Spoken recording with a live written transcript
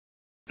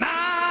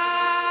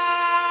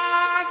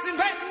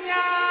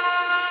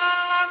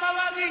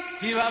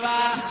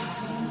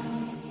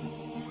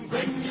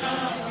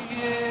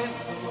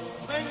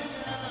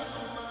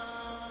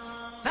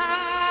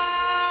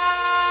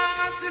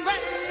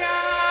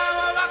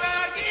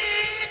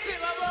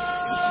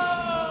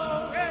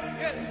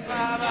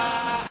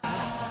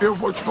Eu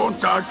vou te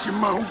contar,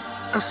 Timão.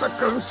 Essa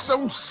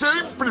canção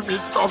sempre me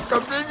toca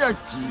bem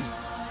aqui.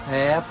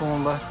 É,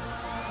 Pumba.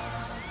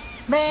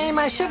 Bem,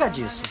 mas chega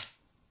disso.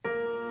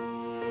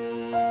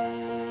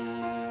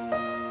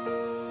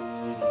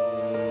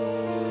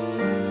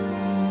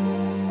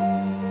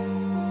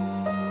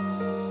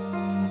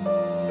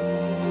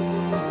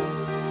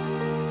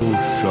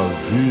 Puxa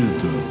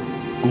vida,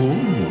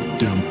 como o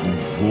tempo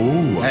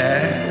voa.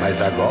 É,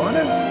 mas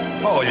agora,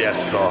 olha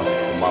só,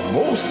 uma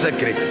moça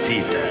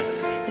crescida.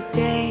 The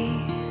day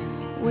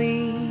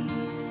we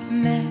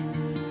met,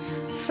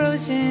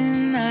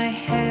 frozen, I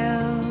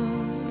held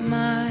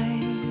my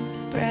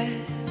breath.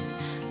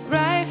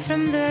 Right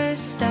from the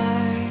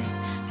start,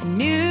 I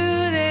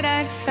knew that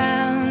I'd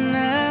found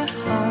the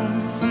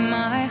home for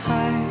my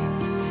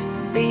heart.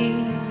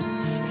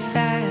 Beats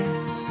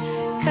fast,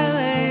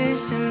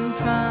 colors and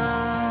promises.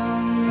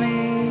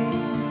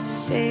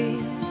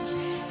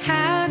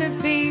 How to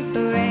be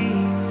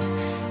brave,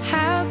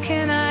 how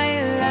can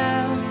I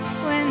love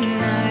when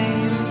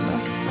I'm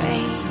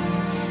afraid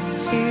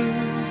to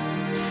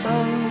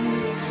fall?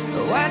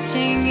 But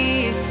watching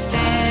you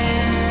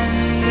stand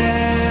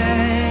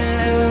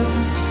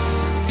alone,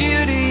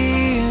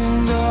 beauty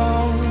and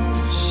all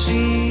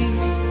she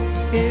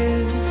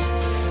is.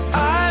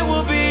 I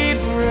will be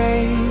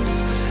brave,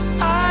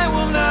 I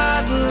will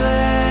not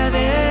let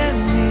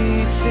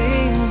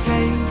anything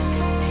take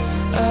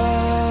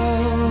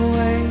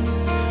away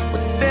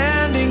what's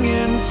standing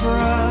in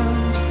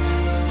front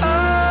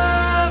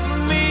of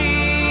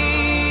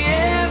me.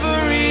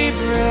 Every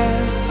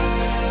breath,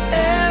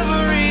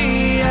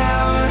 every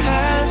hour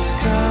has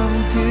come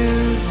to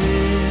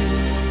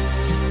this.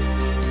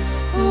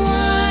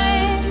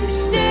 One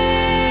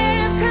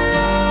step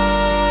closer.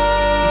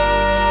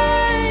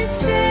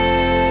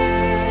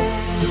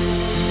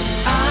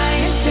 I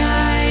have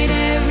died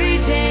every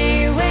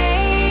day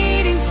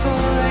waiting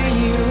for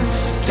you.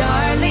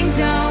 Darling,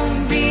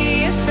 don't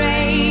be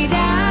afraid. I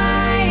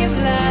have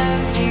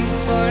loved you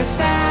for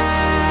 1,000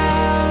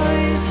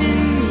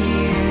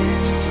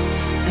 years.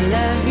 I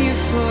love you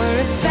for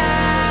 1,000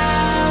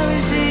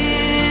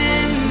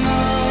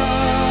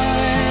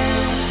 more.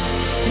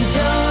 And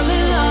all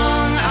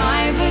along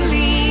I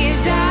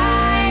believed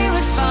I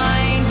would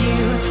find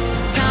you.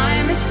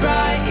 Time has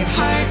brought your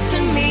heart to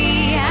me.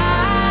 I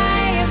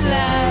have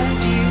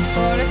loved you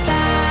for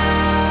 1,000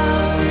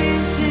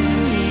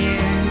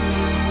 years.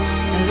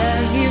 I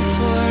love you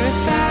for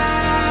 1,000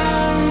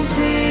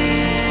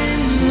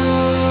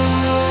 more.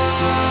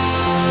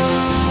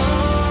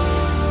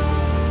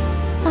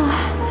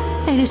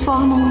 Eles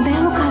formam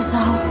belo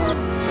casal.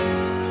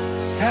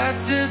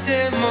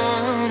 Saturday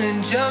morning,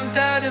 jumped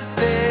out of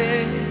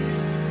bed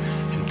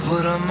and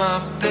put on my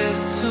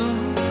best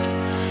suit.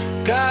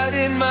 Got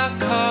in my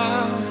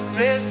car,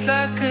 raced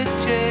like a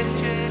jet,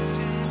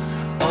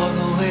 all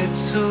the way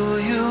to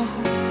you.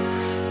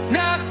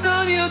 Knocked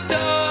on your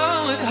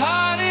door with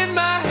heart in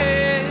my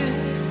head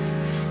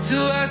to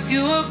ask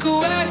you a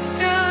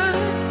question,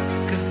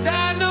 'cause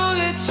I know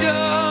that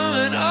you're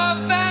an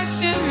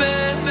old-fashioned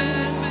man.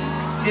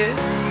 Yeah.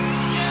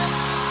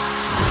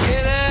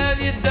 Can I have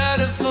your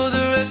daughter for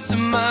the rest of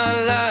my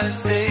life?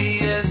 Say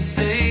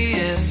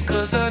yes,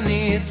 'cause I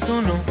need to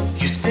know.